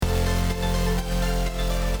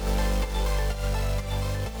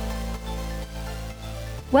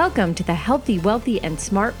Welcome to the Healthy, Wealthy, and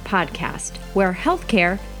Smart podcast, where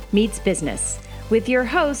healthcare meets business, with your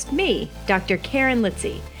host, me, Dr. Karen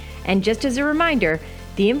Litzy. And just as a reminder,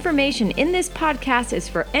 the information in this podcast is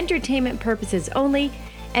for entertainment purposes only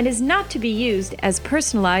and is not to be used as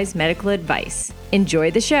personalized medical advice. Enjoy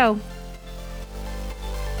the show.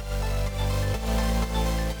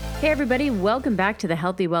 Hey, everybody. Welcome back to the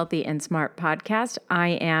Healthy, Wealthy, and Smart podcast.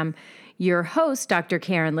 I am your host, Dr.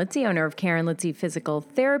 Karen Litzy, owner of Karen Litzy Physical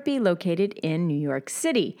Therapy, located in New York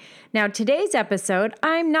City. Now, today's episode,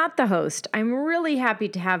 I'm not the host. I'm really happy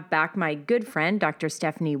to have back my good friend, Dr.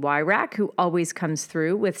 Stephanie Weyrauch, who always comes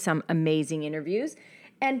through with some amazing interviews,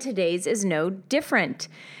 and today's is no different.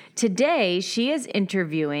 Today, she is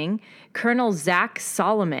interviewing Colonel Zack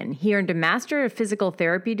Solomon. He earned a Master of Physical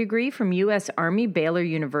Therapy degree from US Army Baylor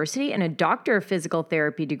University and a Doctor of Physical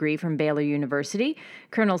Therapy degree from Baylor University.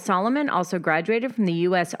 Colonel Solomon also graduated from the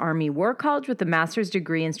US Army War College with a master's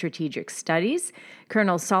degree in strategic studies.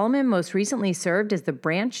 Colonel Solomon most recently served as the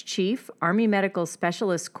Branch Chief, Army Medical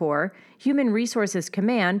Specialist Corps, Human Resources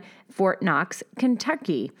Command, Fort Knox,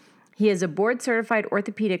 Kentucky. He is a board-certified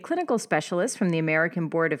orthopedic clinical specialist from the American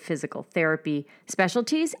Board of Physical Therapy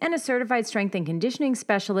Specialties and a certified strength and conditioning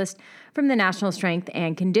specialist from the National Strength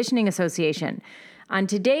and Conditioning Association. On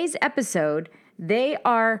today's episode, they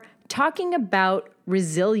are talking about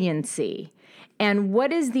resiliency and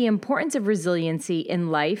what is the importance of resiliency in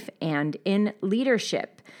life and in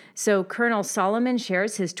leadership. So Colonel Solomon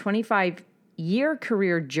shares his 25-year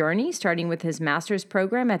career journey, starting with his master's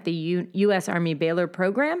program at the US Army Baylor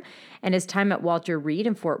program and his time at Walter Reed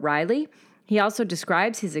and Fort Riley. He also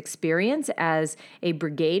describes his experience as a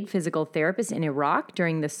Brigade Physical Therapist in Iraq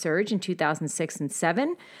during the surge in 2006 and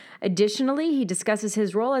 7. Additionally, he discusses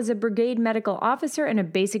his role as a Brigade Medical Officer in a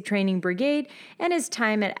basic training brigade and his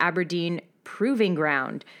time at Aberdeen Proving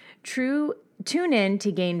Ground. Tune in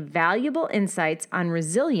to gain valuable insights on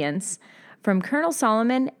resilience from Colonel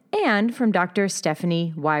Solomon and from Dr.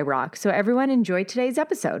 Stephanie Weyrauch. So everyone, enjoy today's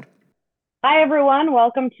episode. Hi, everyone.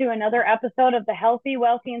 Welcome to another episode of the Healthy,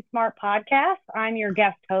 Wealthy, and Smart podcast. I'm your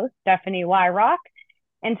guest host, Stephanie Weyrauch.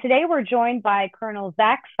 And today we're joined by Colonel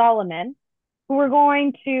Zack Solomon, who we're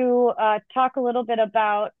going to talk a little bit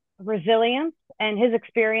about resilience and his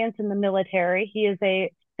experience in the military. He is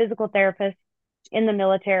a physical therapist in the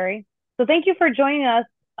military. So thank you for joining us,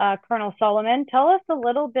 Colonel Solomon. Tell us a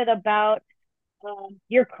little bit about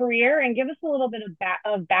your career and give us a little bit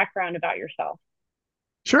of background about yourself.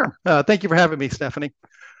 Sure. Thank you for having me, Stephanie.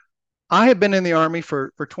 I have been in the Army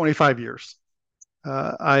for 25 years.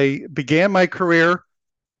 I began my career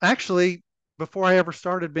actually before I ever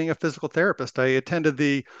started being a physical therapist. I attended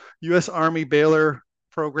the US Army Baylor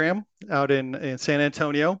program out in San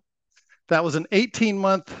Antonio. That was an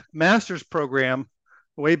 18-month master's program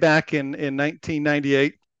way back in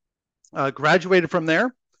 1998. Graduated from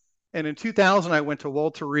there. And in 2000, I went to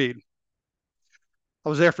Walter Reed. I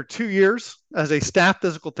was there for 2 years as a staff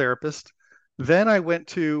physical therapist. Then I went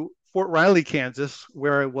to Fort Riley, Kansas,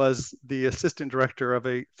 where I was the assistant director of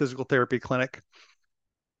a physical therapy clinic.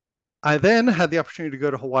 I then had the opportunity to go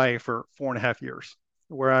to Hawaii for 4.5 years,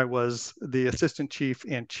 where I was the assistant chief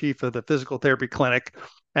and chief of the physical therapy clinic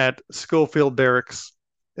at Schofield Barracks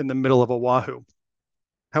in the middle of Oahu.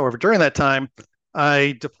 However, during that time,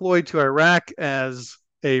 I deployed to Iraq as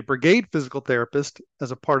a brigade physical therapist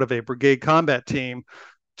as a part of a brigade combat team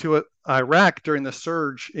to Iraq during the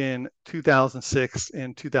surge in 2006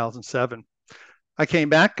 and 2007. I came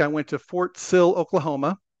back, I went to Fort Sill,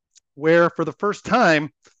 Oklahoma, where for the first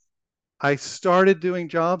time, I started doing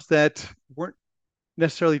jobs that weren't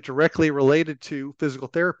necessarily directly related to physical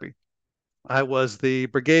therapy. I was the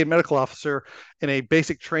Brigade Medical Officer in a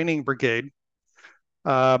basic training brigade.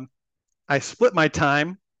 I split my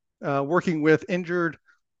time working with injured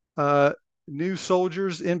new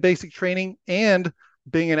soldiers in basic training and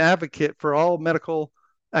being an advocate for all medical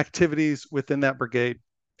activities within that brigade.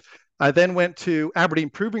 I then went to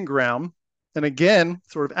Aberdeen Proving Ground, and again,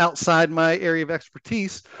 sort of outside my area of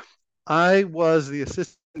expertise, I was the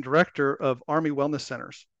assistant director of Army Wellness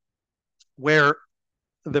Centers, where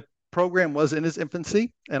the program was in its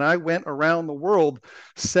infancy, and I went around the world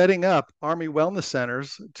setting up Army Wellness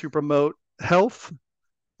Centers to promote health,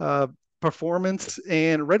 performance,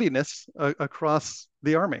 and readiness across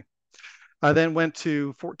the Army. I then went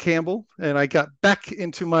to Fort Campbell, and I got back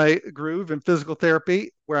into my groove in physical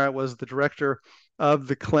therapy, where I was the director of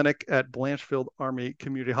the clinic at Blanchfield Army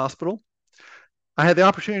Community Hospital. I had the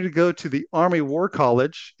opportunity to go to the Army War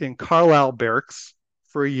College in Carlisle Barracks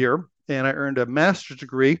for a year, and I earned a master's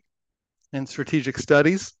degree in strategic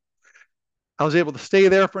studies. I was able to stay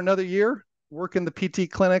there for another year, work in the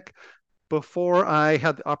PT clinic, before I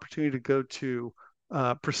had the opportunity to go to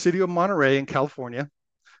Presidio of Monterey in California,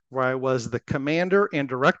 where I was the commander and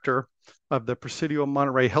director of the Presidio of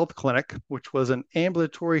Monterey Health Clinic, which was an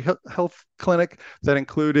ambulatory health clinic that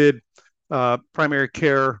included primary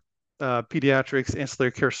care, pediatrics,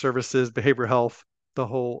 ancillary care services, behavioral health, the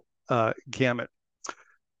whole gamut.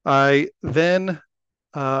 I then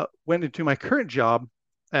went into my current job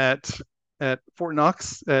at Fort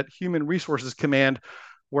Knox at Human Resources Command,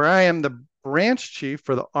 where I am the branch chief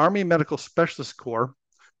for the Army Medical Specialist Corps,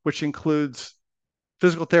 which includes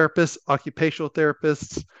physical therapists, occupational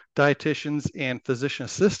therapists, dietitians, and physician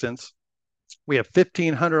assistants. We have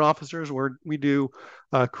 1,500 officers where we do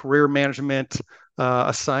career management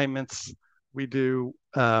assignments. We do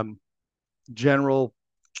general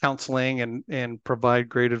counseling and provide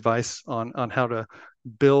great advice on how to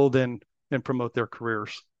build and promote their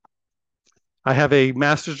careers. I have my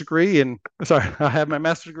master's degree in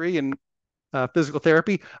physical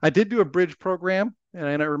therapy. I did do a bridge program, and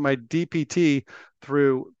I earned my DPT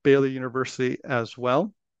through Baylor University as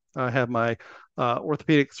well. I have my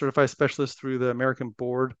orthopedic certified specialist through the American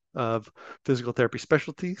Board of Physical Therapy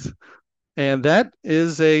Specialties. And that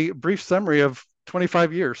is a brief summary of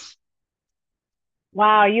 25 years.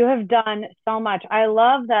 Wow, you have done so much. I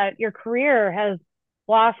love that your career has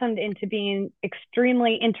blossomed into being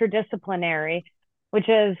extremely interdisciplinary, which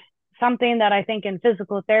is something that I think in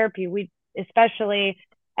physical therapy, especially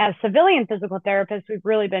as civilian physical therapists, we've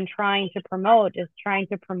really been trying to promote this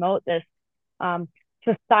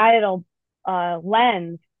societal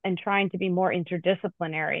lens and trying to be more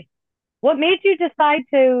interdisciplinary. What made you decide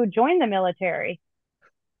to join the military?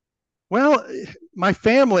 Well, my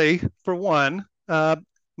family, for one,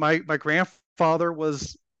 my grandfather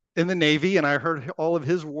was in the Navy, and I heard all of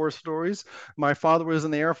his war stories. My father was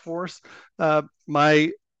in the Air Force.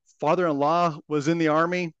 My father-in-law was in the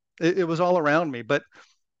Army. It was all around me. But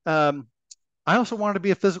I also wanted to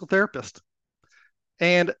be a physical therapist.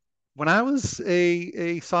 And when I was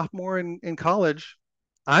a sophomore in college,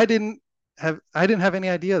 I didn't have any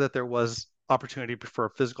idea that there was opportunity for a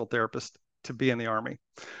physical therapist to be in the Army.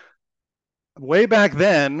 Way back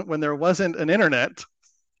then, when there wasn't an internet,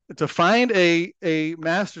 to find a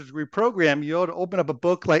master's degree program, you ought to open up a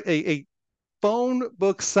book, like a phone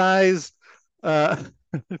book size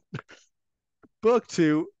book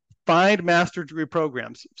to find master's degree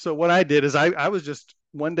programs. So what I did is I was just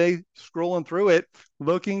one day scrolling through it,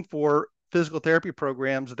 looking for physical therapy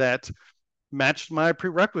programs that matched my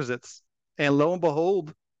prerequisites. And lo and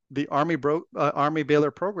behold, the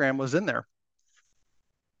Army-Baylor program was in there.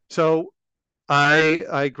 So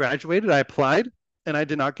I graduated, I applied, and I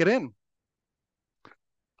did not get in.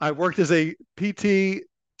 I worked as a PT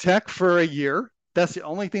tech for a year. That's the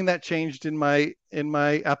only thing that changed in my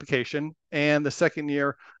application. And the second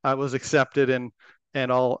year, I was accepted, and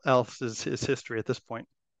all else is history at this point.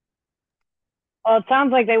 Well, it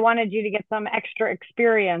sounds like they wanted you to get some extra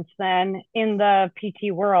experience then in the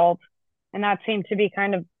PT world, and that seemed to be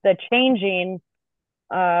kind of the changing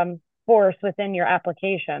force within your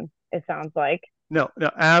application, it sounds like. No,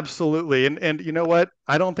 absolutely. And you know what?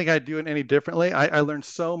 I don't think I'd do it any differently. I learned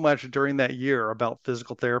so much during that year about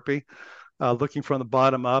physical therapy, looking from the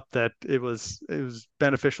bottom up, that it was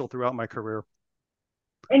beneficial throughout my career.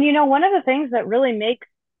 And one of the things that really makes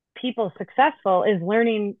people successful is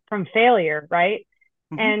learning from failure, right?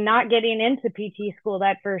 Mm-hmm. And not getting into PT school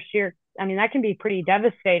that first year. I mean, that can be pretty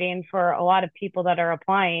devastating for a lot of people that are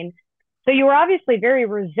applying. So you were obviously very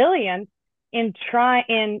resilient in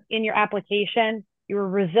your application. You were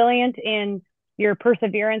resilient in your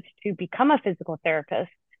perseverance to become a physical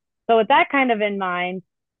therapist. So with that kind of in mind,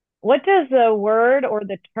 what does the word or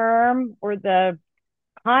the term or the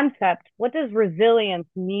concept, what does resilience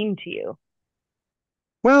mean to you?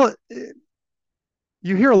 Well,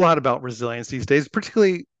 you hear a lot about resilience these days,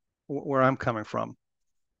 particularly where I'm coming from.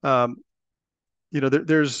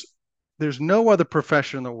 There's no other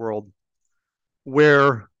profession in the world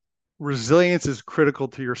where resilience is critical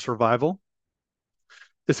to your survival.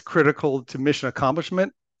 It's critical to mission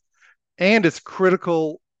accomplishment, and it's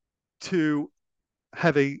critical to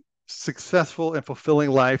have a successful and fulfilling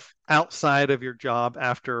life outside of your job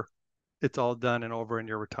after it's all done and over and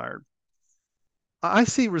you're retired. I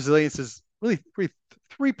see resilience as really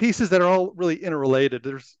three pieces that are all really interrelated.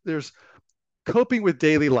 There's coping with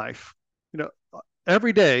daily life.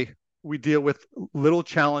 Every day we deal with little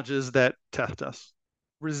challenges that test us.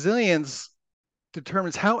 Resilience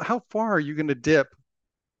determines how far are you going to dip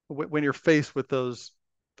when you're faced with those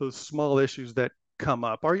small issues that come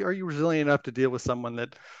up. Are you resilient enough to deal with someone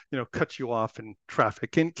that cuts you off in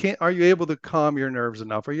traffic? Are you able to calm your nerves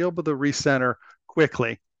enough? Are you able to recenter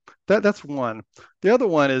quickly? that's one. The other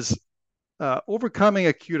one is overcoming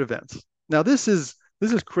acute events. Now, this is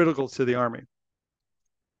critical to the Army.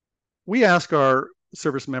 We ask our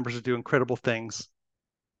service members to do incredible things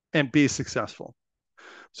and be successful.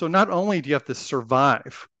 So not only do you have to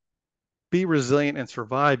survive, be resilient and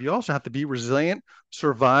survive, you also have to be resilient,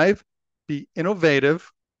 survive, be innovative,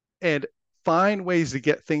 and find ways to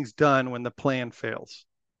get things done when the plan fails.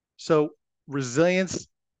 So resilience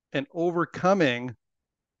and overcoming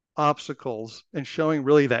obstacles and showing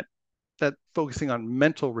really that focusing on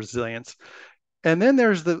mental resilience. And then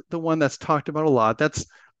there's the one that's talked about a lot. That's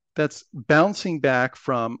bouncing back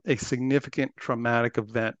from a significant traumatic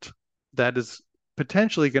event that is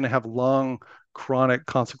potentially going to have long chronic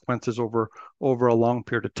consequences over a long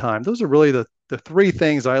period of time. Those are really the three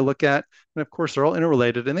things I look at. And of course, they're all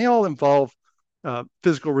interrelated and they all involve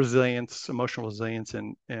physical resilience, emotional resilience,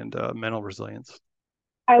 and mental resilience.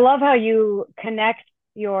 I love how you connect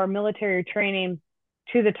your military training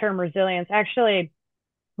to the term resilience. Actually,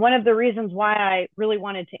 one of the reasons why I really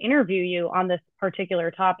wanted to interview you on this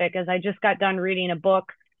particular topic is I just got done reading a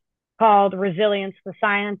book called Resilience, the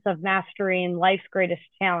Science of Mastering Life's Greatest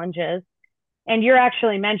Challenges. And you're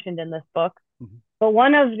actually mentioned in this book. Mm-hmm. But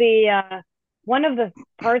one of the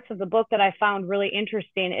parts of the book that I found really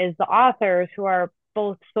interesting is the authors, who are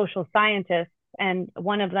both social scientists, and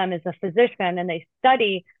one of them is a physician, and they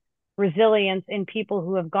study resilience in people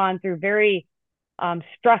who have gone through very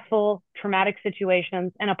stressful, traumatic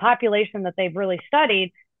situations. And a population that they've really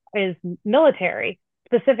studied is military,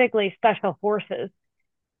 specifically special forces.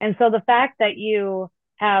 And so the fact that you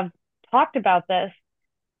have talked about this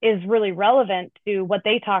is really relevant to what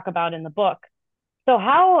they talk about in the book. So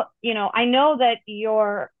how, I know that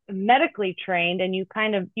you're medically trained and you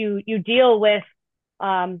deal with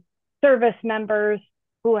service members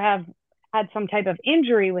who have had some type of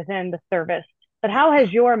injury within the service, but how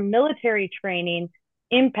has your military training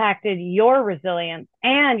impacted your resilience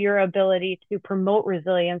and your ability to promote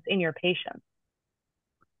resilience in your patients?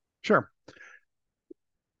 Sure.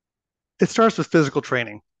 It starts with physical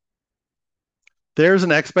training. There's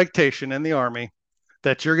an expectation in the Army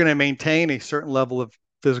that you're going to maintain a certain level of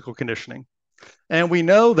physical conditioning. And we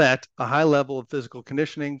know that a high level of physical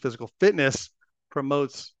conditioning, physical fitness,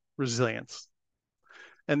 promotes resilience.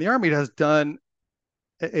 And the Army has done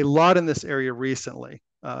a lot in this area recently.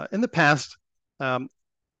 In the past,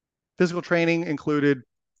 physical training included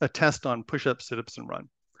a test on push-ups, sit-ups, and run.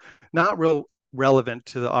 Not real relevant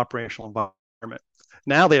to the operational environment.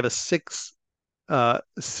 Now they have a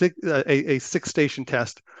six-station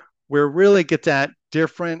test where it really gets at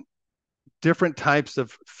different types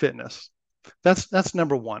of fitness. That's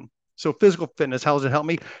number one. So physical fitness, how does it help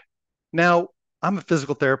me? Now, I'm a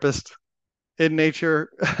physical therapist. In nature,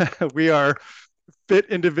 we are fit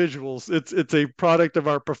individuals. It's a product of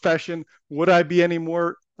our profession. Would I be any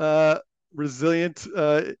more resilient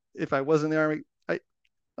if I was in the Army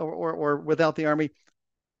or without the Army?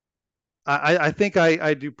 I think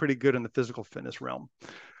I do pretty good in the physical fitness realm.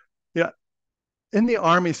 Yeah, in the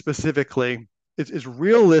Army specifically, it's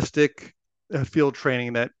realistic field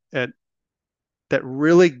training that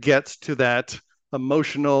really gets to that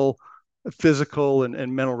emotional, physical,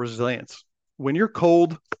 and mental resilience. When you're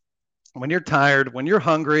cold, when you're tired, when you're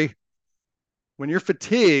hungry, when you're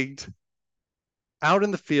fatigued, out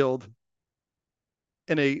in the field,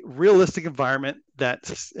 in a realistic environment that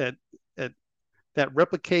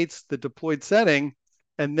replicates the deployed setting,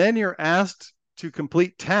 and then you're asked to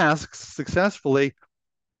complete tasks successfully,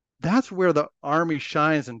 that's where the Army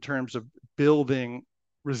shines in terms of building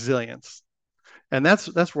resilience. And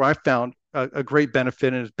that's where I found a great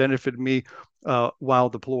benefit, and it's benefited me while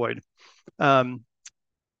deployed. I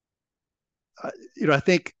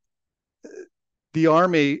think the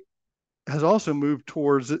Army has also moved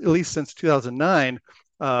towards, at least since 2009,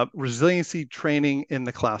 resiliency training in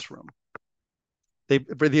the classroom. They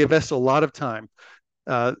invest a lot of time.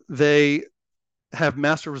 They have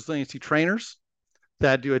master resiliency trainers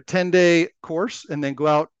that do a 10-day course and then go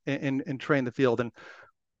out and train the field. And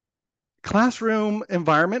classroom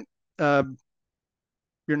environment, you're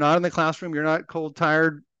not in the classroom, you're not cold,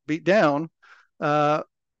 tired, beat down.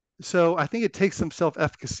 So I think it takes some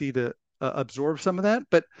self-efficacy to absorb some of that.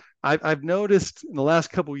 But I've noticed in the last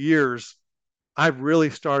couple of years, I've really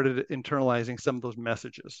started internalizing some of those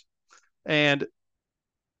messages. And,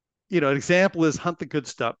 an example is hunt the good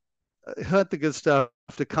stuff. Hunt the good stuff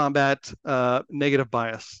to combat negative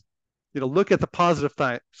bias. Look at the positive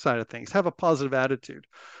side of things. Have a positive attitude.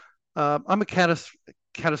 I'm a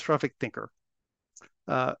catastrophic thinker.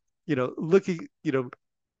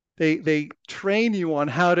 They train you on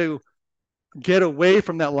how to get away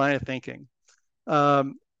from that line of thinking.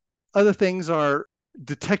 Other things are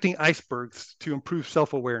detecting icebergs to improve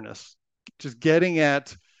self-awareness, just getting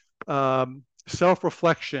at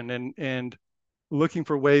self-reflection and looking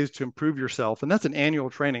for ways to improve yourself. And that's an annual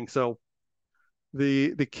training. So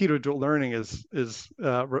the key to adult learning is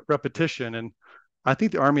repetition. And I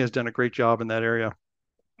think the Army has done a great job in that area.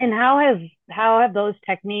 And how have those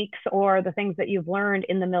techniques or the things that you've learned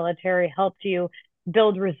in the military helped you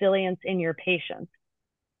build resilience in your patients?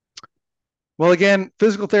 Well, again,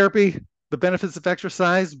 physical therapy, the benefits of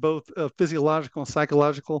exercise, both physiological and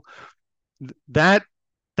psychological,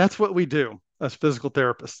 that's what we do as physical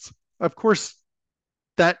therapists. Of course,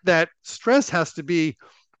 that stress has to be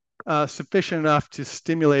sufficient enough to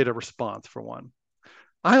stimulate a response, for one.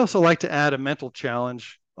 I also like to add a mental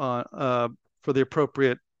challenge for the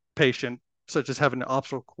appropriate patient, such as having an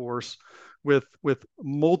obstacle course with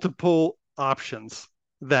multiple options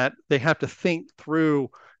that they have to think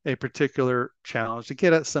through a particular challenge to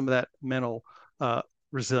get at some of that mental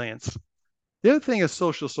resilience. The other thing is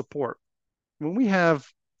social support. When we have,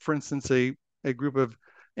 for instance, a group of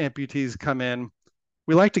amputees come in,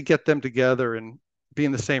 we like to get them together and be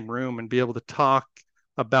in the same room and be able to talk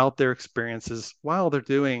about their experiences while they're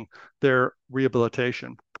doing their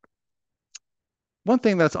rehabilitation. One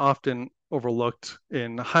thing that's often overlooked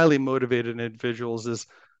in highly motivated individuals is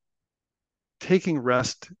taking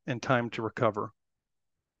rest and time to recover.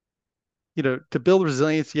 To build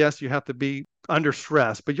resilience, yes, you have to be under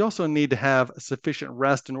stress, but you also need to have sufficient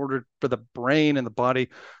rest in order for the brain and the body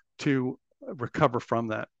to recover from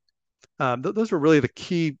that. Those are really the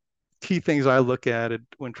key things I look at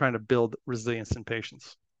when trying to build resilience in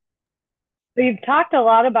patients. So you've talked a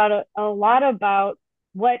lot about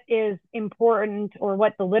what is important or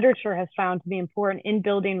what the literature has found to be important in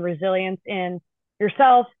building resilience in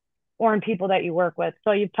yourself or in people that you work with.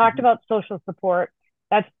 So you've talked about social support.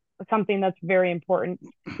 That's something that's very important.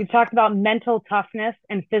 You've talked about mental toughness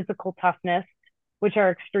and physical toughness, which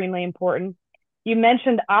are extremely important. You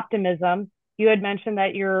mentioned optimism. You had mentioned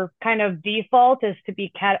that your kind of default is to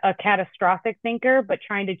be a catastrophic thinker, but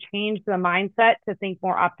trying to change the mindset to think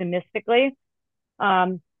more optimistically.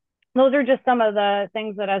 Those are just some of the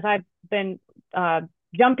things that, as I've been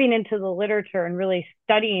jumping into the literature and really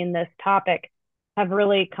studying this topic, have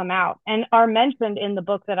really come out and are mentioned in the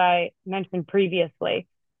book that I mentioned previously.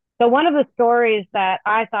 So one of the stories that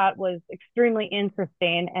I thought was extremely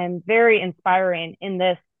interesting and very inspiring in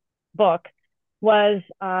this book was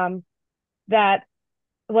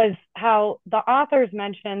how the authors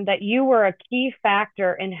mentioned that you were a key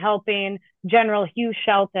factor in helping General Hugh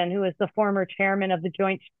Shelton, who is the former chairman of the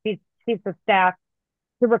Joint Chiefs of Staff,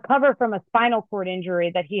 to recover from a spinal cord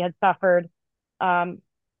injury that he had suffered many,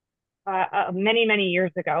 many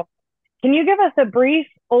years ago. Can you give us a brief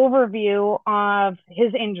overview of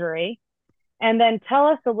his injury and then tell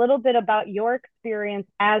us a little bit about your experience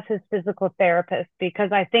as his physical therapist?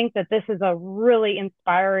 Because I think that this is a really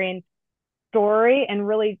inspiring story and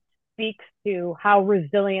really speaks to how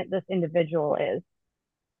resilient this individual is.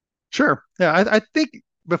 Sure. Yeah, I think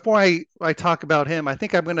before I talk about him, I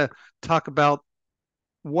think I'm going to talk about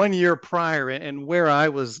 1 year prior and where I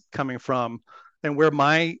was coming from and where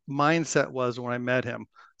my mindset was when I met him.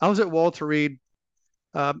 I was at Walter Reed.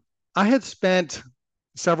 I had spent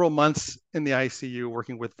several months in the ICU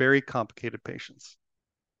working with very complicated patients,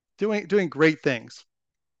 doing great things.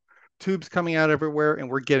 Tubes coming out everywhere, and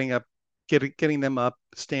we're getting them up,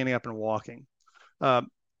 standing up, and walking.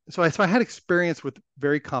 So I had experience with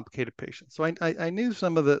very complicated patients. So I knew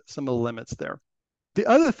some of the limits there. The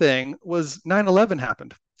other thing was 9/11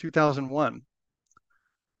 happened, 2001,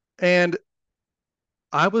 and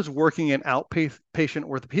I was working in outpatient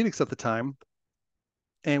orthopedics at the time,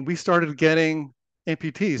 and we started getting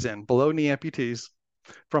amputees in, below knee amputees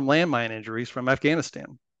from landmine injuries from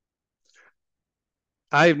Afghanistan.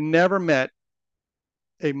 I've never met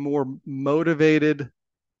a more motivated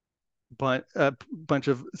bunch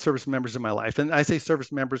of service members in my life. And I say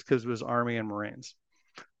service members because it was Army and Marines.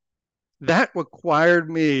 That required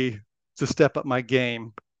me to step up my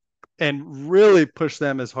game and really push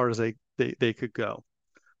them as hard as they could go.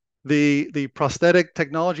 The prosthetic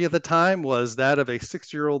technology at the time was that of a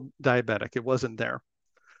 6-year-old diabetic. It wasn't there.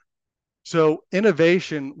 So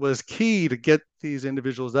innovation was key to get these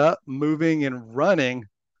individuals up, moving and running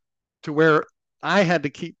to where I had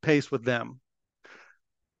to keep pace with them.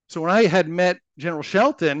 So when I had met General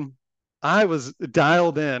Shelton, I was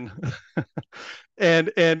dialed in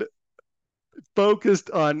and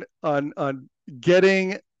focused on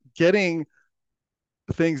getting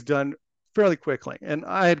things done fairly quickly. And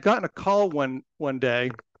I had gotten a call one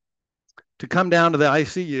day to come down to the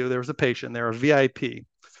ICU. There was a patient there, a VIP.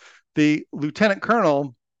 The lieutenant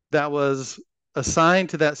colonel that was assigned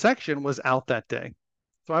to that section was out that day.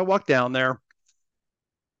 So I walked down there,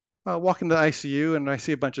 walk into the ICU, and I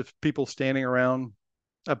see a bunch of people standing around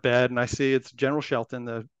a bed, and I see it's General Shelton,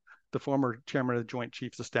 the former chairman of the Joint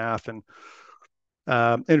Chiefs of Staff, and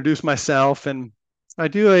introduce myself, and I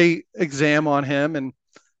do a exam on him, and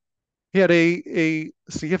he had a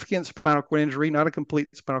significant spinal cord injury, not a complete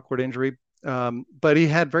spinal cord injury, but he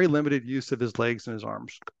had very limited use of his legs and his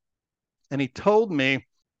arms. And he told me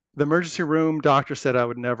the emergency room doctor said I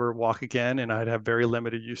would never walk again, and I'd have very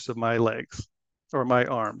limited use of my legs or my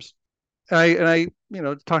arms. And I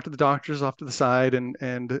talked to the doctors off to the side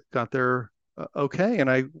and got there okay. And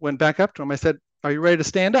I went back up to him. I said, "Are you ready to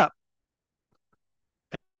stand up?"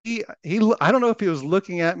 He I don't know if he was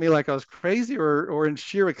looking at me like I was crazy or in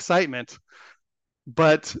sheer excitement,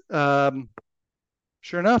 but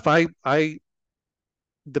sure enough, I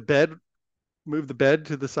the bed moved the bed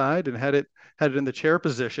to the side and had it in the chair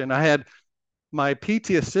position. I had my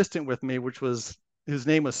PT assistant with me, which was his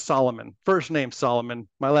name was Solomon. First name Solomon,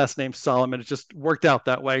 my last name Solomon. It just worked out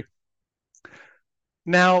that way.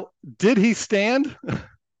 Now, did he stand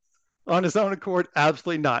on his own accord?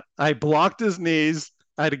 Absolutely not. I blocked his knees.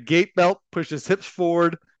 I had a gait belt, push his hips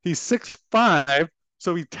forward. He's 6'5",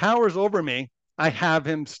 so he towers over me. I have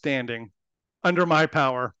him standing under my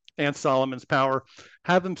power and Solomon's power,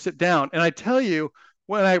 have him sit down. And I tell you,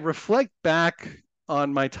 when I reflect back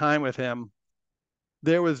on my time with him,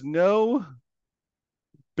 there was no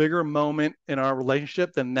bigger moment in our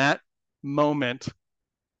relationship than that moment,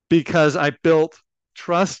 because I built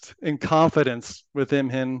trust and confidence with him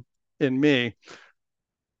in me.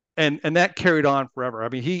 And that carried on forever. I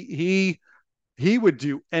mean, he would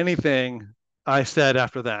do anything I said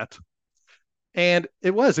after that. And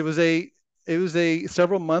it was a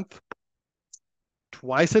several month,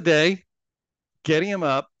 twice a day, getting him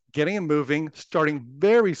up, getting him moving, starting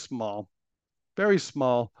very small,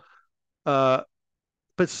 but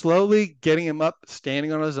slowly getting him up,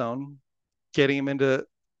 standing on his own, getting him into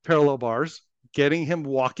parallel bars, getting him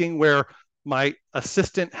walking where my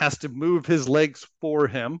assistant has to move his legs for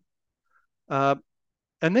him, and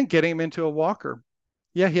then getting him into a walker.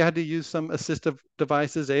 Yeah, he had to use some assistive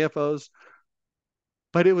devices, AFOs,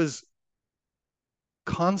 but it was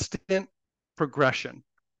constant progression.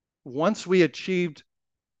 Once we achieved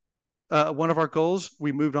one of our goals,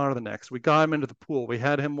 we moved on to the next. We got him into the pool. We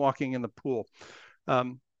had him walking in the pool.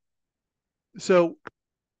 So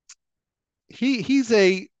he's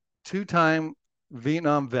a two-time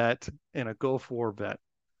Vietnam vet and a Gulf War vet.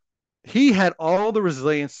 He had all the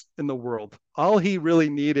resilience in the world. All he really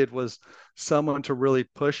needed was someone to really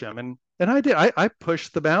push him. And I did. I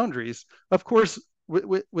pushed the boundaries. Of course,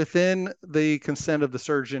 within the consent of the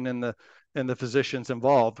surgeon and the physicians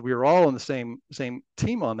involved. We were all in the same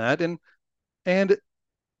team on that. And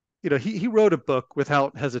he wrote a book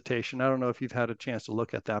without hesitation. I don't know if you've had a chance to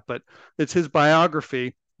look at that, but it's his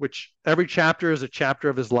biography, which every chapter is a chapter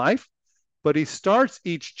of his life. But he starts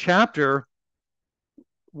each chapter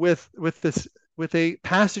with a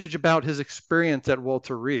passage about his experience at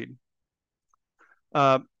Walter Reed.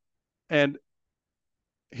 And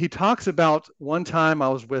he talks about one time I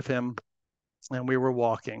was with him and we were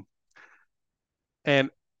walking. And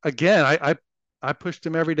again, I pushed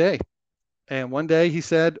him every day. And one day he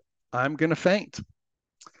said, "I'm going to faint."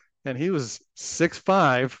 And he was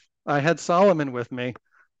 6'5". I had Solomon with me,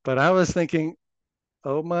 but I was thinking,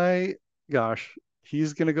 oh my gosh,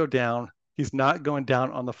 he's going to go down. He's not going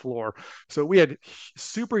down on the floor. So we had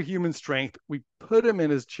superhuman strength. We put him in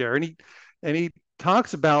his chair, and he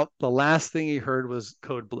talks about the last thing he heard was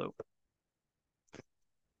code blue.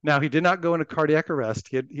 Now, he did not go into cardiac arrest.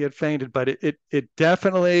 He had fainted, but it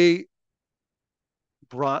definitely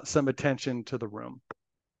brought some attention to the room.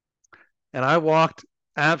 And I walked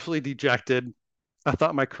absolutely dejected. I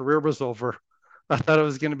thought my career was over. I thought I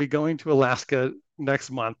was going to be going to Alaska next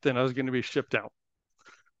month and I was going to be shipped out.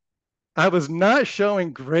 I was not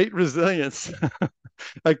showing great resilience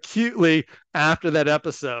acutely after that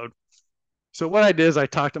episode. So what I did is I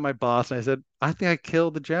talked to my boss and I said, "I think I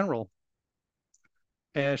killed the general."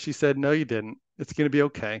 And she said, "No, you didn't. It's going to be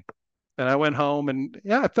okay." And I went home and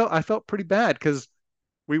yeah, I felt pretty bad because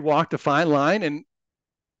we walked a fine line and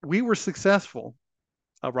we were successful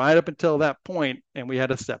right up until that point, and we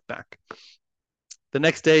had a setback. The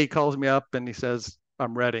next day he calls me up and he says,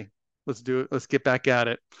 "I'm ready. Let's do it. Let's get back at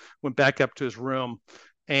it." Went back up to his room,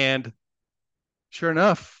 and sure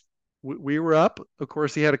enough, we were up. Of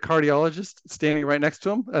course, he had a cardiologist standing right next to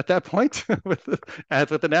him at that point with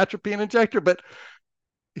an atropine injector, but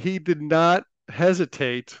he did not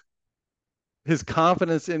hesitate. His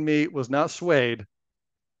confidence in me was not swayed.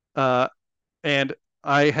 And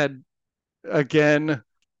I had again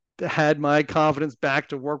had my confidence back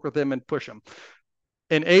to work with him and push him.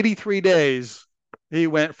 In 83 days, he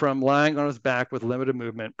went from lying on his back with limited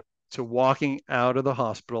movement to walking out of the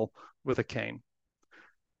hospital with a cane,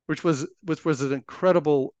 which was an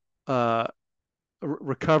incredible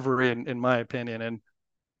recovery in my opinion, and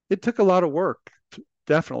it took a lot of work,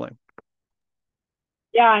 definitely.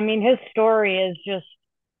 Yeah, I mean, his story is just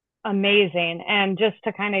amazing. And just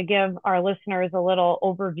to kind of give our listeners a little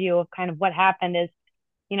overview of kind of what happened is,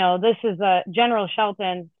 this is General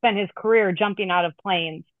Shelton spent his career jumping out of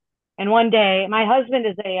planes. And one day, my husband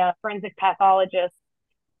is a forensic pathologist,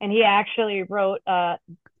 and he actually wrote a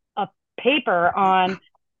paper on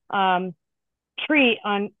on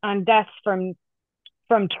deaths from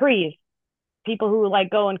trees, people who like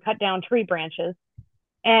go and cut down tree branches.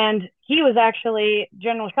 And he was actually,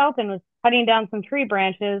 General Shelton was cutting down some tree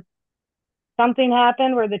branches. Something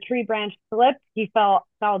happened where the tree branch slipped. He fell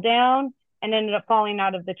down and ended up falling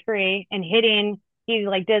out of the tree and hitting. He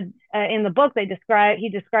like did in the book he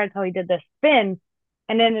describes how he did this spin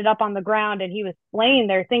and ended up on the ground, and he was laying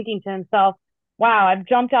there thinking to himself, "Wow, I've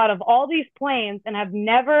jumped out of all these planes and have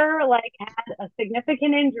never like had a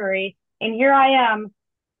significant injury, and here I am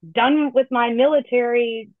done with my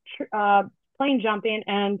military plane jumping,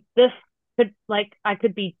 and this could like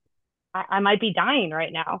I might be dying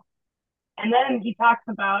right now." And then he talks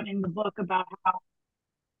about in the book about how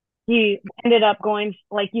he ended up going,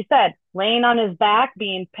 like you said, laying on his back,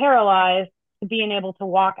 being paralyzed, to being able to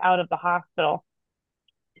walk out of the hospital.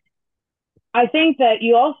 I think that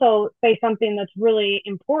you also say something that's really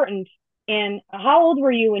important. And how old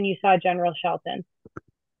were you when you saw General Shelton?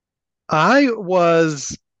 I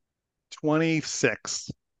was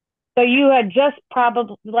 26. So you had just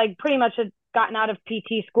probably like pretty much had gotten out of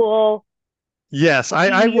PT school. Yes,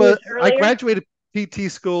 I graduated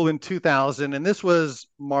PT school in 2000, and this was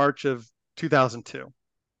March of 2002.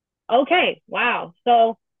 Okay, wow.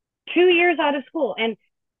 So 2 years out of school. And,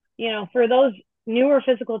 for those newer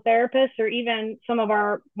physical therapists or even some of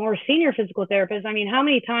our more senior physical therapists, I mean, how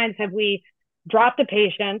many times have we dropped a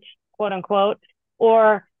patient, quote unquote,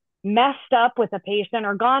 or messed up with a patient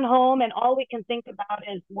or gone home and all we can think about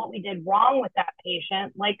is what we did wrong with that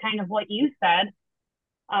patient, like kind of what you said.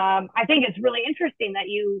 I think it's really interesting that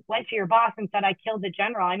you went to your boss and said, "I killed the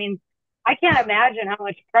general." I mean, I can't imagine how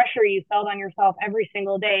much pressure you felt on yourself every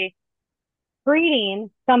single day treating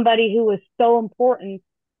somebody who was so important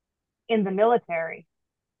in the military.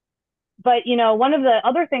 But, one of the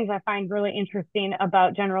other things I find really interesting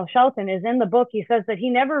about General Shelton is in the book, he says that he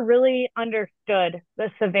never really understood the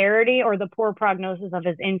severity or the poor prognosis of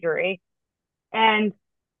his injury. And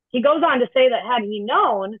he goes on to say that had he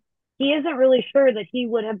known, he isn't really sure that he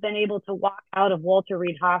would have been able to walk out of Walter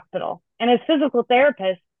Reed Hospital. And as physical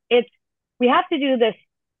therapists, we have to do this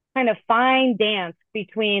kind of fine dance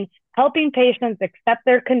between helping patients accept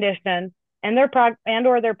their condition and their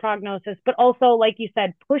prognosis, but also, like you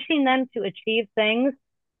said, pushing them to achieve things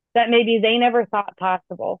that maybe they never thought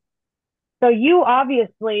possible. So you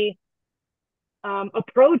obviously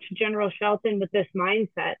approached General Shelton with this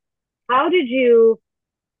mindset. How did you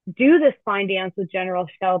do this fine dance with General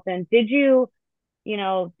Shelton? Did you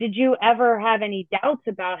ever have any doubts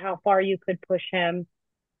about how far you could push him?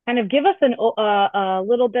 Kind of give us a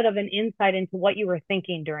little bit of an insight into what you were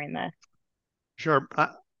thinking during this. Sure.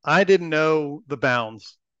 I didn't know the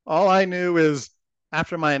bounds. All I knew is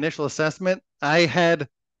after my initial assessment, I had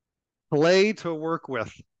play to work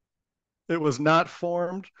with. It was not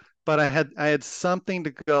formed, but I had something to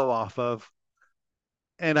go off of,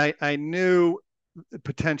 and I knew the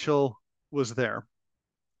potential was there.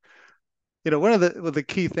 One of the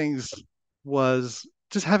key things was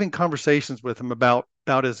just having conversations with him about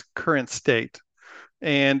his current state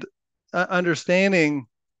and understanding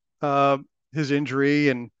his injury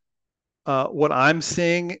and what I'm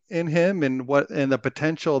seeing in him and the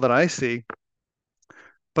potential that I see,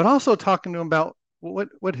 but also talking to him about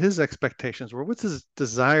what his expectations were, what's his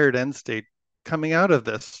desired end state coming out of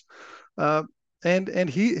this, and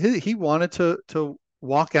he wanted to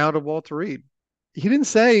walk out of Walter Reed. He didn't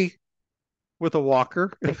say with a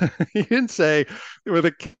walker. He didn't say with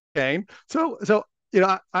a cane. So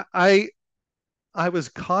I was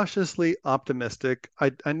cautiously optimistic.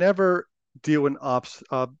 I never deal in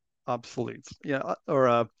obsoletes,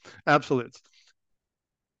 or absolutes.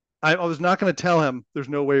 I was not going to tell him there's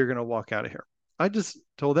no way you're going to walk out of here. I just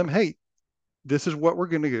told him, hey, this is what we're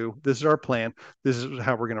going to do. This is our plan. This is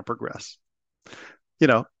how we're going to progress.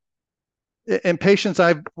 And patients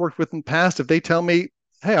I've worked with in the past, if they tell me,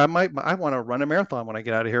 hey, I want to run a marathon when I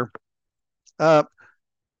get out of here. And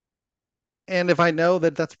if I know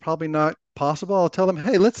that that's probably not possible, I'll tell them,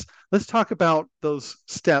 hey, let's talk about those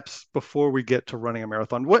steps before we get to running a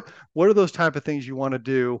marathon. What are those type of things you want to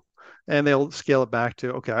do? And they'll scale it back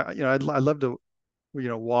to, okay, I'd love to,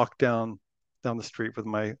 walk down the street with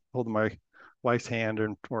holding my wife's hand,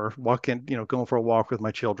 or walking, going for a walk with my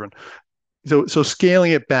children. So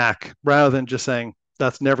scaling it back rather than just saying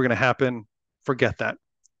that's never going to happen. Forget that.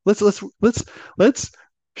 Let's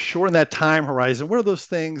shorten that time horizon. What are those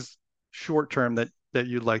things short term that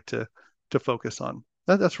you'd like to focus on?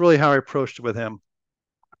 That's really how I approached it with him.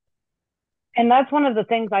 And that's one of the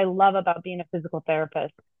things I love about being a physical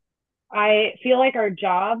therapist. I feel like our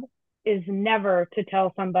job is never to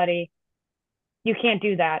tell somebody, you can't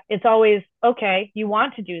do that. It's always, okay, you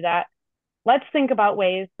want to do that. Let's think about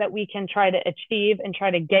ways that we can try to achieve and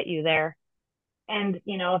try to get you there. And,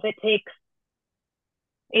 if it takes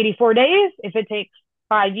 84 days, if it takes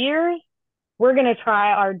 5 years, we're going to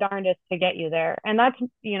try our darndest to get you there. And that's,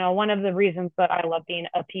 one of the reasons that I love being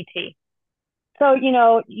a PT. So,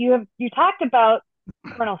 you talked about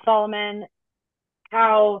Colonel Solomon,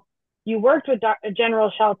 how you worked with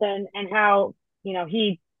General Shelton, and how,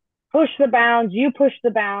 he pushed the bounds, you pushed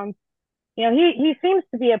the bounds. He seems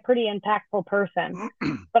to be a pretty impactful person.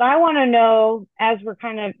 But I want to know, as we're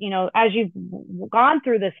kind of, as you've gone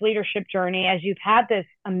through this leadership journey, as you've had this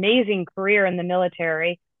amazing career in the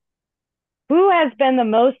military, who has been the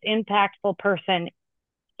most impactful person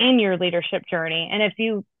in your leadership journey? And if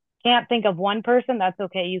you can't think of one person, that's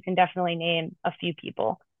okay. You can definitely name a few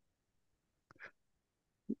people.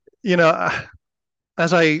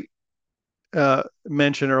 As I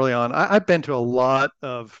mentioned early on, I've been to a lot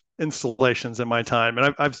of installations in my time,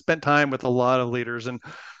 and I've spent time with a lot of leaders. And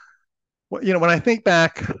when I think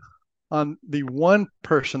back on the one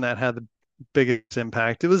person that had the biggest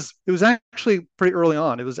impact, it was actually pretty early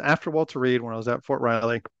on. It was after Walter Reed, when I was at Fort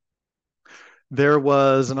Riley. There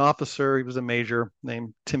was an officer, he was a major,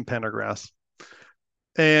 named Tim Pendergrass.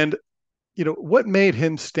 And what made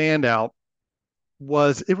him stand out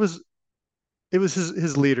was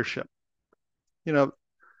his leadership.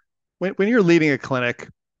 When you're leading a clinic,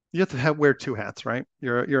 you have to wear two hats, right?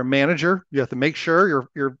 You're a manager. You have to make sure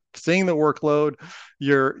you're seeing the workload,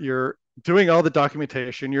 you're doing all the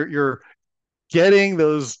documentation, you're getting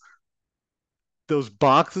those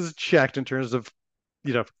boxes checked in terms of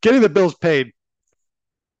getting the bills paid.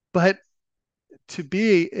 But to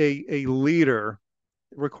be a leader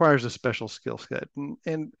requires a special skill set,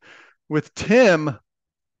 and with Tim,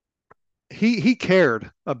 he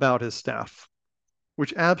cared about his staff,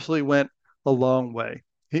 which absolutely went a long way.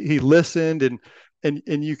 He listened, and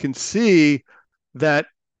you can see that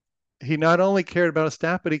he not only cared about his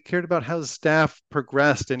staff, but he cared about how his staff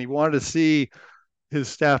progressed, and he wanted to see his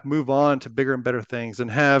staff move on to bigger and better things and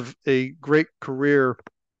have a great career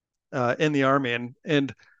in the Army.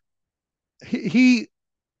 And he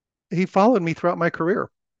followed me throughout my career,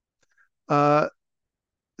 so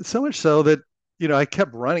much so that I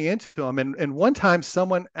kept running into him. And one time,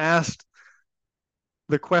 someone asked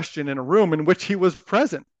the question in a room in which he was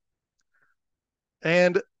present.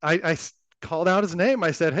 And I called out his name.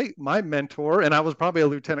 I said, hey, my mentor, and I was probably a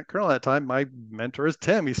lieutenant colonel at that time, my mentor is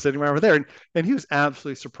Tim. He's sitting right over there. And he was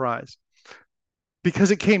absolutely surprised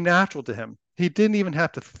because it came natural to him. He didn't even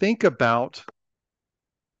have to think about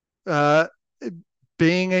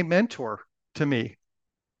being a mentor to me.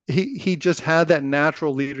 He just had that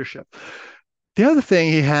natural leadership. The other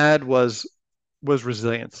thing he had was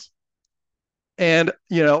resilience. And,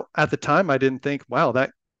 at the time, I didn't think, wow,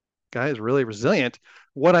 that guy is really resilient.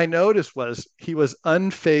 What I noticed was he was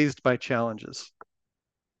unfazed by challenges.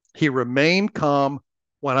 He remained calm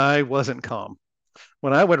when I wasn't calm.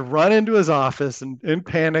 When I would run into his office and in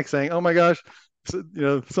panic saying, oh my gosh,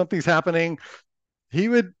 something's happening, he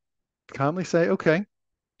would calmly say, okay,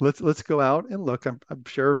 let's go out and look. I'm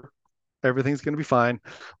sure everything's going to be fine.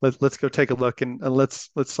 Let's go take a look, and let's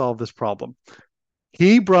solve this problem.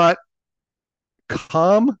 He brought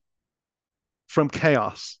calm from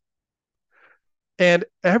chaos. And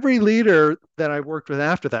every leader that I worked with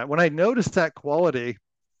after that, when I noticed that quality,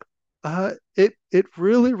 it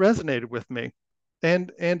really resonated with me.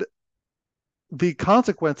 And the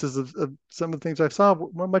consequences of some of the things I saw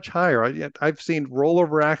were much higher. I've seen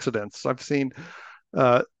rollover accidents. I've seen,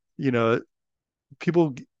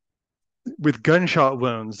 people with gunshot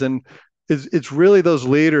wounds. And it's really those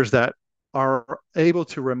leaders that are able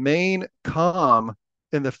to remain calm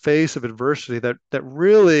in the face of adversity that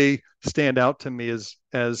really stand out to me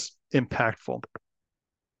as impactful.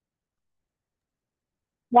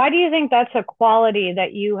 Why do you think that's a quality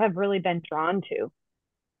that you have really been drawn to?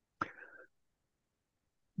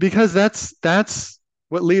 Because that's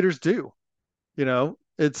what leaders do.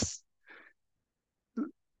 It's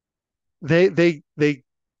they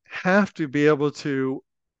have to be able to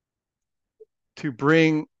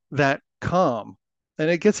bring that calm, and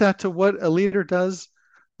it gets out to what a leader does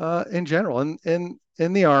in general. And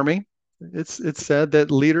in the Army, it's said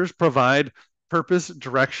that leaders provide purpose,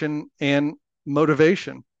 direction, and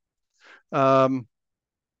motivation.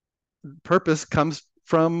 Purpose comes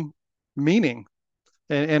from meaning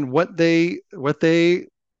and what they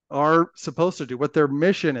are supposed to do, what their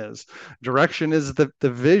mission is. Direction is the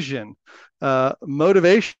vision.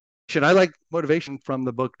 Motivation. I like motivation from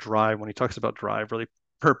the book Drive when he talks about drive, really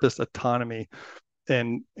purpose, autonomy,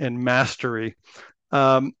 and mastery,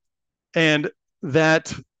 and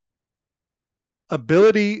that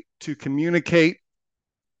ability to communicate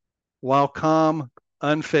while calm,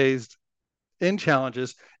 unfazed in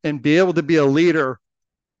challenges, and be able to be a leader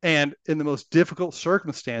and in the most difficult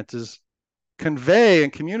circumstances convey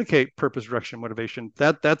and communicate purpose, direction, motivation.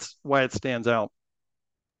 That's why it stands out.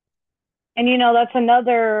 And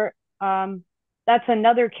that's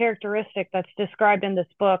another characteristic that's described in this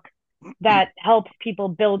book that helps people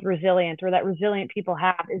build resilience, or that resilient people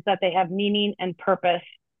have, is that they have meaning and purpose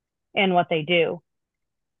in what they do.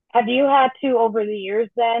 Have you had to, over the years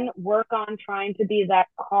then, work on trying to be that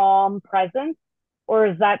calm presence? Or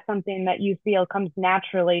is that something that you feel comes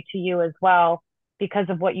naturally to you as well because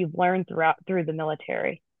of what you've learned through the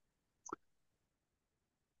military?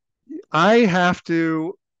 I have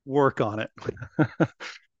to work on it.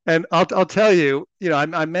 And I'll tell you,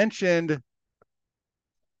 I mentioned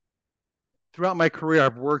throughout my career,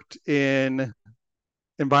 I've worked in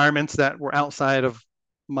environments that were outside of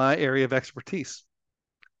my area of expertise.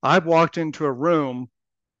 I've walked into a room,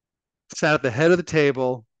 sat at the head of the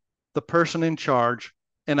table, the person in charge,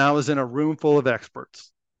 and I was in a room full of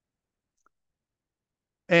experts.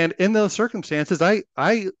 And in those circumstances,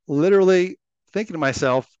 I literally thinking to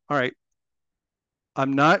myself, all right,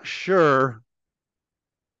 I'm not sure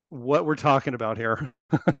what we're talking about here.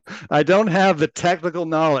 I don't have the technical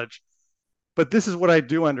knowledge, but this is what I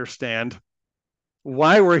do understand: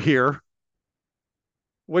 why we're here,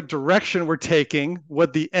 what direction we're taking,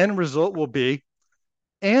 what the end result will be,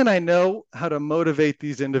 and I know how to motivate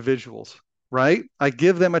these individuals, right? I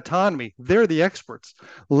give them autonomy. They're the experts.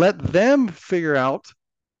 Let them figure out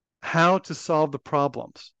how to solve the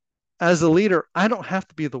problems. As a leader, I don't have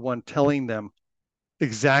to be the one telling them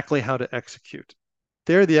exactly how to execute.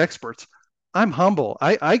 They're the experts. I'm humble.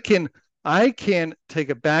 I can take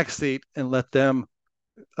a backseat and let them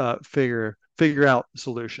figure out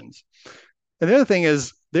solutions. And the other thing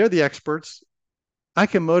is, they're the experts. I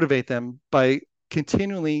can motivate them by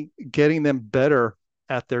continually getting them better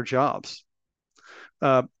at their jobs.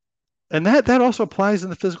 And that also applies in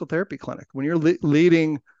the physical therapy clinic. When you're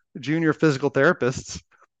leading junior physical therapists,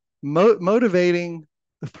 motivating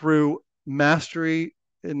through mastery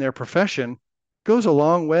in their profession goes a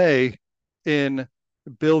long way in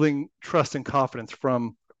building trust and confidence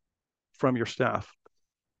from your staff.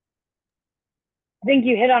 I think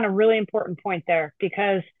you hit on a really important point there,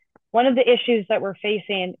 because one of the issues that we're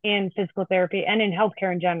facing in physical therapy and in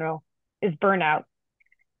healthcare in general is burnout.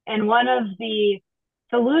 And one of the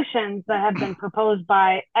solutions that have been proposed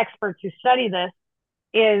by experts who study this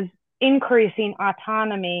is increasing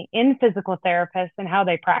autonomy in physical therapists and how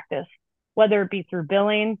they practice, whether it be through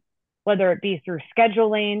billing, whether it be through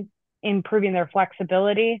scheduling, improving their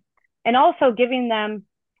flexibility, and also giving them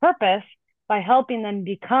purpose by helping them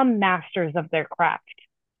become masters of their craft.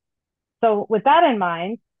 So with that in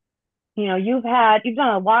mind, you've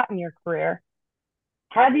done a lot in your career.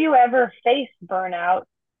 Have you ever faced burnout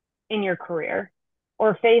in your career,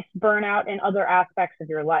 or faced burnout in other aspects of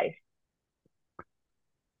your life?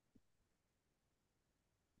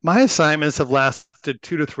 My assignments have lasted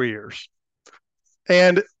 2 to 3 years.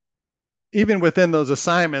 And even within those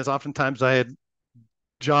assignments, oftentimes I had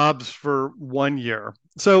jobs for 1 year.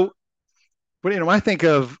 So when I think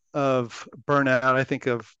of burnout, I think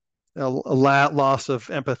of a loss of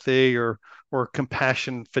empathy or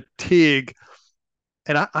compassion fatigue.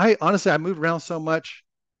 And I honestly, I moved around so much.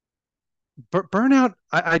 Burnout,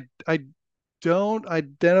 I don't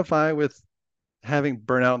identify with having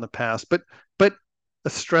burnout in the past, but a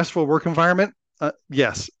stressful work environment,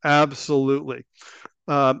 yes, absolutely.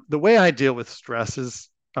 The way I deal with stress is,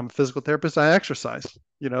 I'm a physical therapist. I exercise.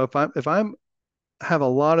 If I'm have a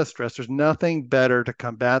lot of stress, there's nothing better to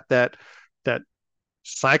combat that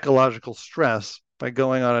psychological stress by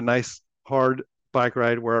going on a nice hard bike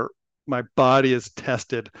ride where my body is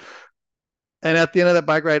tested. And at the end of that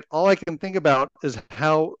bike ride, all I can think about is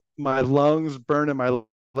how my lungs burn and my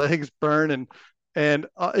legs burn, and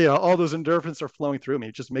all those endorphins are flowing through me.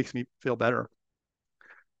 It just makes me feel better.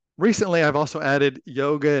 Recently, I've also added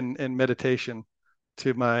yoga and meditation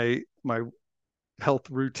to my health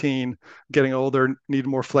routine. Getting older, need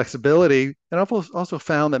more flexibility, and I've also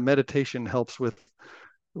found that meditation helps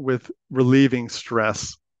with relieving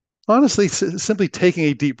stress. Honestly, simply taking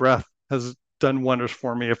a deep breath has done wonders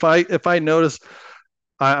for me. If I notice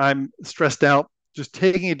I'm stressed out, just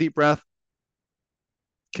taking a deep breath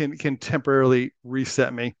can temporarily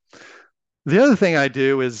reset me. The other thing I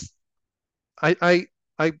do is I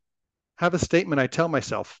have a statement I tell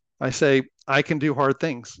myself. I say I can do hard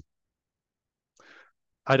things.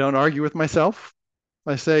 I don't argue with myself.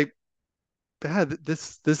 I say, "Dad,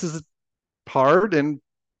 this is hard," and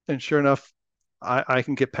sure enough, I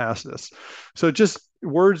can get past this. So just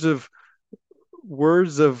words of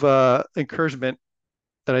encouragement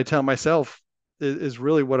that I tell myself is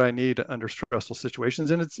really what I need under stressful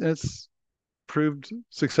situations, and it's proved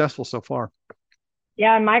successful so far.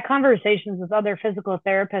 Yeah, in my conversations with other physical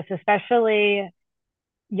therapists, especially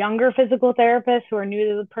younger physical therapists who are new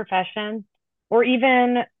to the profession, or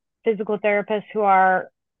even physical therapists who are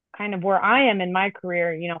kind of where I am in my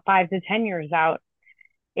career, 5 to 10 years out,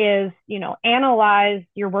 is, analyze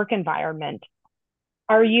your work environment.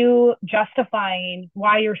 Are you justifying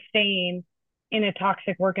why you're staying in a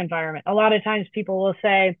toxic work environment? A lot of times people will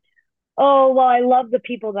say, oh, well, I love the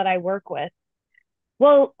people that I work with.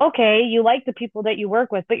 Well, okay, you like the people that you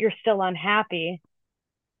work with, but you're still unhappy.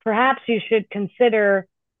 Perhaps you should consider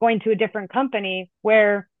going to a different company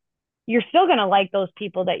where you're still going to like those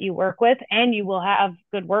people that you work with and you will have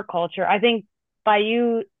good work culture. I think by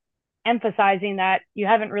you emphasizing that you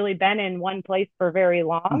haven't really been in one place for very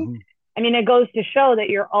long, Mm-hmm. I mean, it goes to show that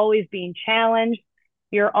you're always being challenged.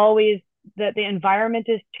 You're always, that the environment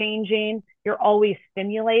is changing. You're always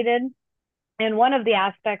stimulated. And one of the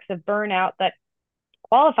aspects of burnout that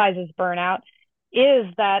qualifies as burnout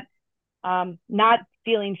is that not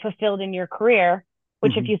feeling fulfilled in your career,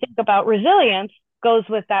 which, Mm-hmm. if you think about resilience, goes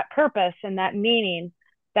with that purpose and that meaning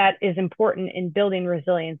that is important in building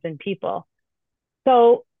resilience in people.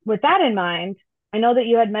 So, with that in mind, I know that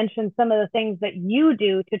you had mentioned some of the things that you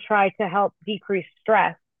do to try to help decrease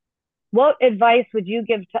stress. What advice would you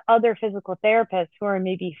give to other physical therapists who are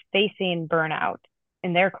maybe facing burnout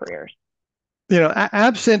in their careers?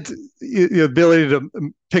 Absent the ability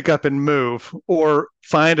to pick up and move or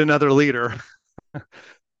find another leader,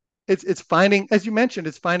 it's finding, as you mentioned,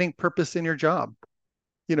 it's finding purpose in your job.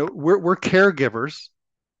 We're caregivers.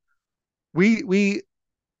 We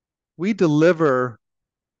deliver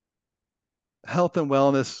health and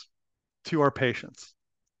wellness to our patients.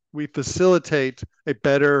 We facilitate a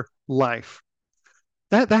better life.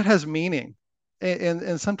 That has meaning,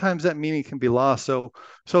 and sometimes that meaning can be lost. So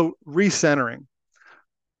recentering.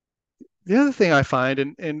 The other thing I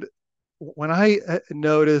find, and when I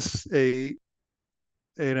notice an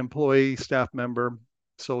employee, staff member,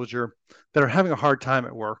 soldier that are having a hard time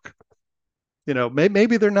at work,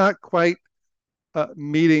 maybe they're not quite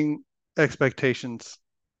meeting expectations.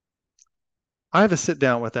 I have a sit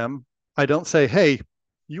down with them. I don't say, "Hey,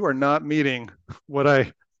 you are not meeting what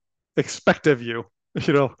I expect of you."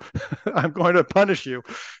 You know, I'm going to punish you.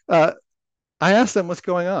 Uh, I ask them what's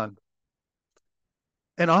going on,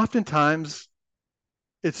 and oftentimes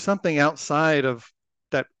it's something outside of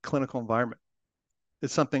that clinical environment.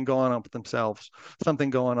 It's something going on with themselves,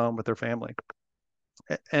 something going on with their family,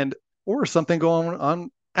 and or something going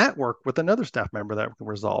on at work with another staff member that we can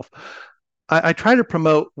resolve. I try to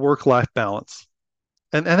promote work-life balance,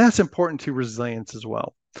 and that's important to resilience as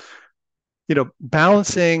well.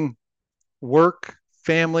 Balancing work,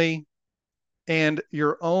 family, and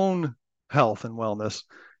your own health and wellness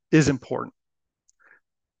is important.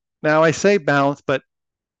 Now, I say balance, but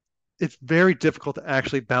it's very difficult to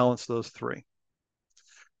actually balance those three.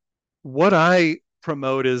 What I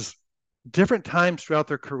promote is different times throughout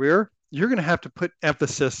their career, you're going to have to put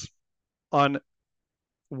emphasis on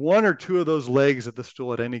one or two of those legs of the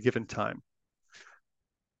stool at any given time.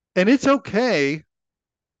 And it's okay.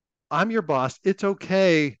 I'm your boss. It's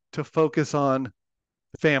okay to focus on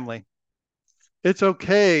family. It's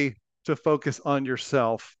okay to focus on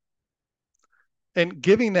yourself, and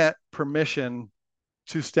giving that permission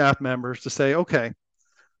to staff members to say, okay,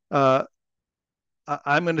 uh,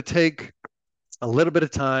 I'm going to take a little bit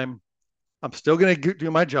of time. I'm still going to do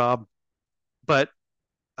my job, but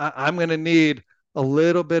I'm going to need a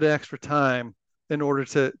little bit of extra time in order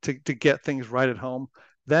to get things right at home.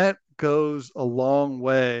 That goes a long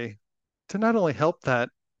way to not only help that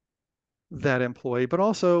employee, but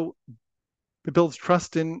also it builds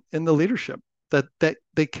trust in the leadership that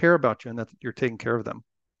they care about you and that you're taking care of them.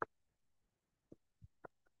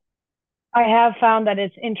 I have found that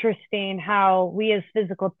it's interesting how we as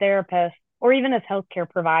physical therapists, or even as healthcare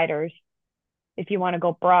providers, if you want to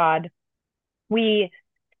go broad, we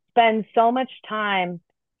spend so much time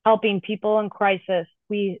helping people in crisis.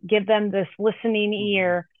 We give them this listening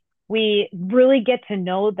ear. We really get to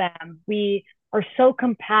know them. We are so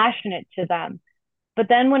compassionate to them. But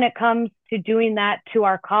then when it comes to doing that to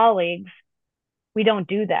our colleagues, we don't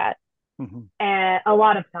do that a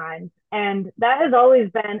lot of times. And that has always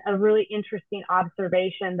been a really interesting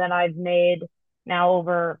observation that I've made now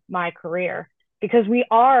over my career, because we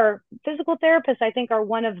are physical therapists, I think, are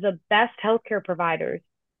one of the best healthcare providers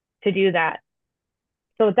to do that.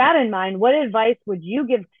 So with that in mind, what advice would you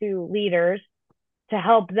give to leaders to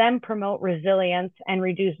help them promote resilience and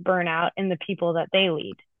reduce burnout in the people that they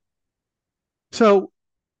lead? So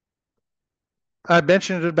I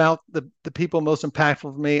mentioned it about the people most impactful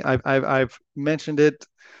for me. I've mentioned it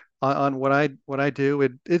on what I do.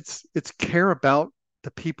 It's care about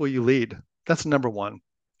the people you lead. That's number one.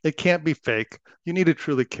 It can't be fake. You need to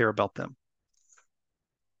truly care about them.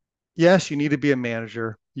 Yes, you need to be a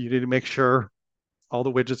manager. You need to make sure all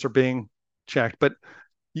the widgets are being checked, but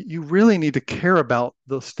you really need to care about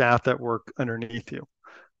the staff that work underneath you.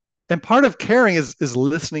 And part of caring is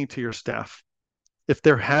listening to your staff. If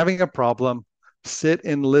they're having a problem, sit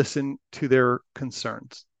and listen to their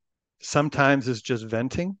concerns. Sometimes it's just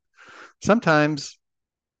venting. Sometimes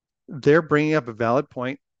they're bringing up a valid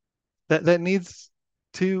point that needs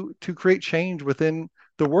to create change within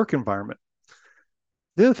the work environment.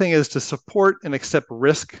 The other thing is to support and accept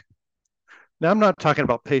risk. Now, I'm not talking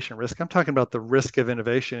about patient risk. I'm talking about the risk of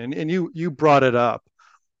innovation. And you brought it up.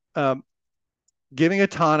 Um, Giving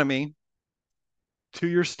autonomy to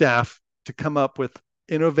your staff to come up with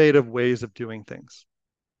innovative ways of doing things.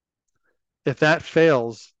 If that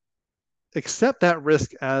fails, accept that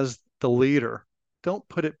risk as the leader. Don't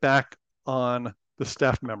put it back on the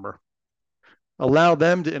staff member. Allow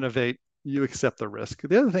them to innovate. You accept the risk.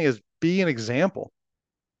 The other thing is be an example.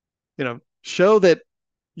 Show that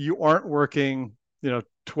you aren't working,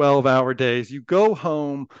 12-hour days. You go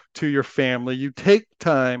home to your family. You take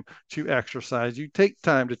time to exercise. You take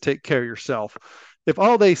time to take care of yourself. If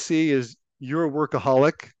all they see is you're a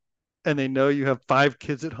workaholic and they know you have 5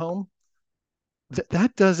 kids at home,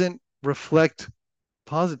 that doesn't reflect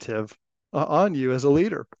positive on you as a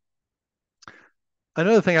leader.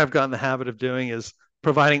 Another thing I've gotten the habit of doing is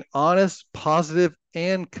providing honest, positive,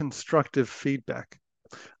 and constructive feedback.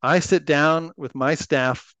 I sit down with my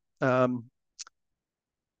staff every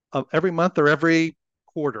month or every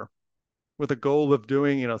quarter with a goal of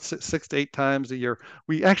doing, 6 to 8 times a year.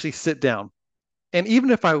 We actually sit down. And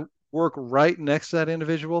even if I work right next to that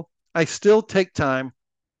individual, I still take time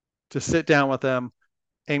to sit down with them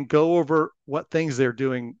and go over what things they're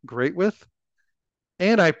doing great with.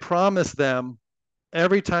 And I promise them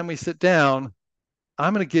every time we sit down,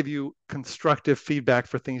 I'm going to give you constructive feedback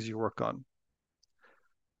for things you work on.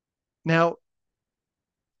 Now,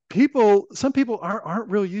 some people aren't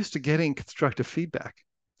real used to getting constructive feedback,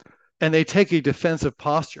 and they take a defensive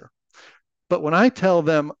posture. But when I tell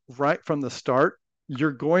them right from the start,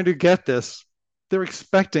 you're going to get this, they're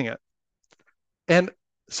expecting it. And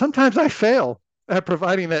sometimes I fail at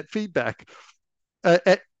providing that feedback.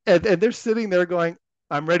 And they're sitting there going,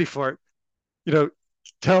 I'm ready for it.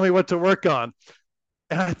 Tell me what to work on.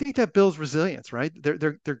 And I think that builds resilience, right?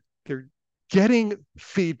 They're getting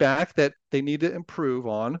feedback that they need to improve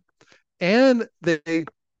on, and they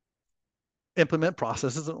implement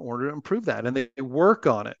processes in order to improve that, and they work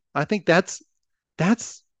on it. I think that's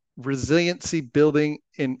resiliency building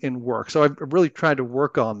in work. So I've really tried to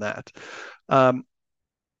work on that. And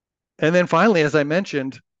then finally, as I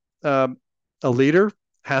mentioned, a leader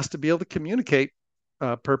has to be able to communicate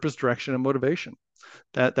purpose, direction, and motivation.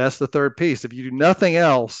 That's the third piece. If you do nothing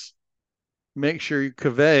else, make sure you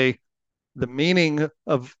convey the meaning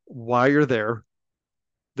of why you're there,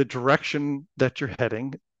 the direction that you're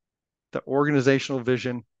heading, the organizational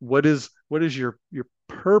vision. What is your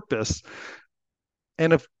purpose?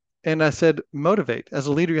 And I said motivate. As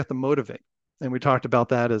a leader, you have to motivate. And we talked about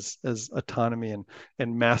that as autonomy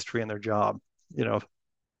and mastery in their job.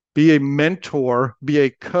 Be a mentor, be a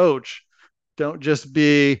coach. Don't just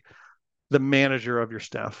be the manager of your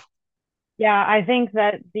staff. Yeah, I think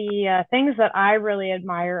that the things that I really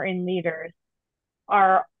admire in leaders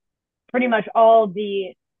are pretty much all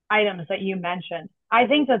the items that you mentioned. I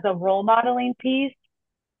think that the role modeling piece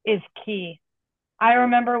is key. I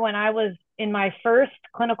remember when I was in my first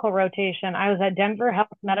clinical rotation, I was at Denver Health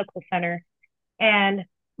Medical Center, and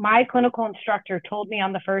my clinical instructor told me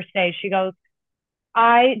on the first day, she goes,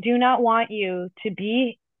 I do not want you to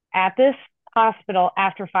be at this hospital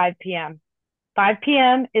after 5 p.m. 5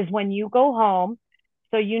 p.m. is when you go home.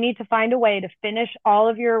 So you need to find a way to finish all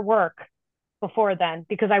of your work before then,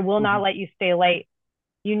 because I will not let you stay late.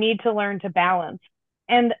 You need to learn to balance.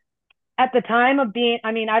 And at the time of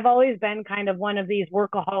I've always been kind of one of these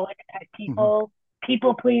workaholic type people,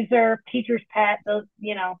 people pleaser, teacher's pet, those,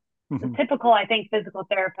 the typical, I think, physical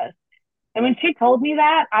therapist. And when she told me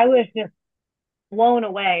that, I was just blown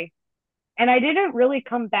away. And I didn't really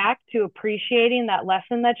come back to appreciating that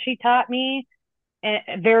lesson that she taught me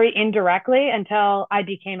very indirectly until I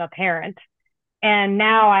became a parent. And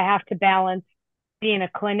now I have to balance being a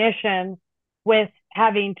clinician with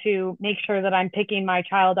having to make sure that I'm picking my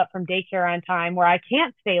child up from daycare on time, where I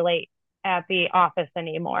can't stay late at the office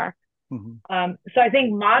anymore. So I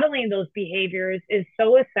think modeling those behaviors is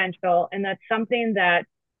so essential. And that's something that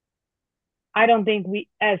I don't think we,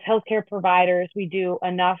 as healthcare providers, we do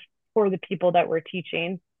enough for the people that we're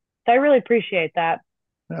teaching. So I really appreciate that.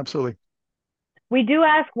 Absolutely. We do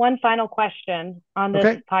ask one final question on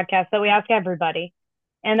this podcast that we ask everybody.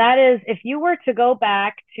 And that is, if you were to go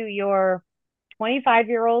back to your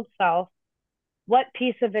 25-year-old self, what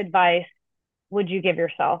piece of advice would you give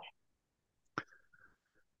yourself?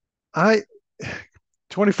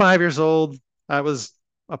 25 years old, I was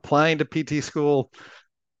applying to PT school.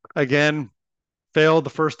 Again, failed the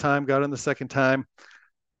first time, got in the second time.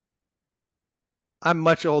 I'm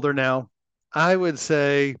much older now. I would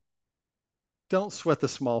say, don't sweat the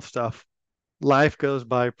small stuff. Life goes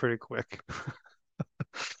by pretty quick.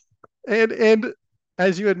 and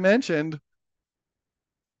as you had mentioned,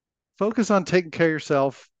 focus on taking care of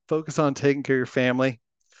yourself, focus on taking care of your family,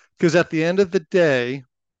 because at the end of the day,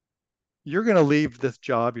 you're going to leave this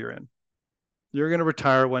job you're in. You're going to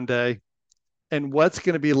retire one day, and what's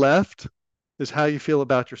going to be left is how you feel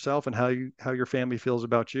about yourself and how your family feels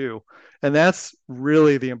about you. And that's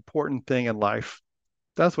really the important thing in life.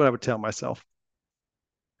 That's what I would tell myself.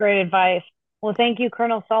 Great advice. Well, thank you,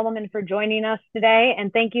 Colonel Solomon, for joining us today.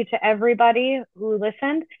 And thank you to everybody who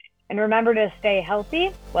listened. And remember to stay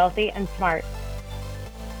healthy, wealthy, and smart.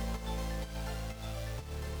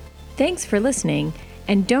 Thanks for listening.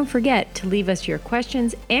 And don't forget to leave us your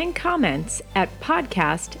questions and comments at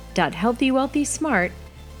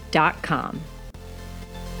podcast.healthywealthysmart.com.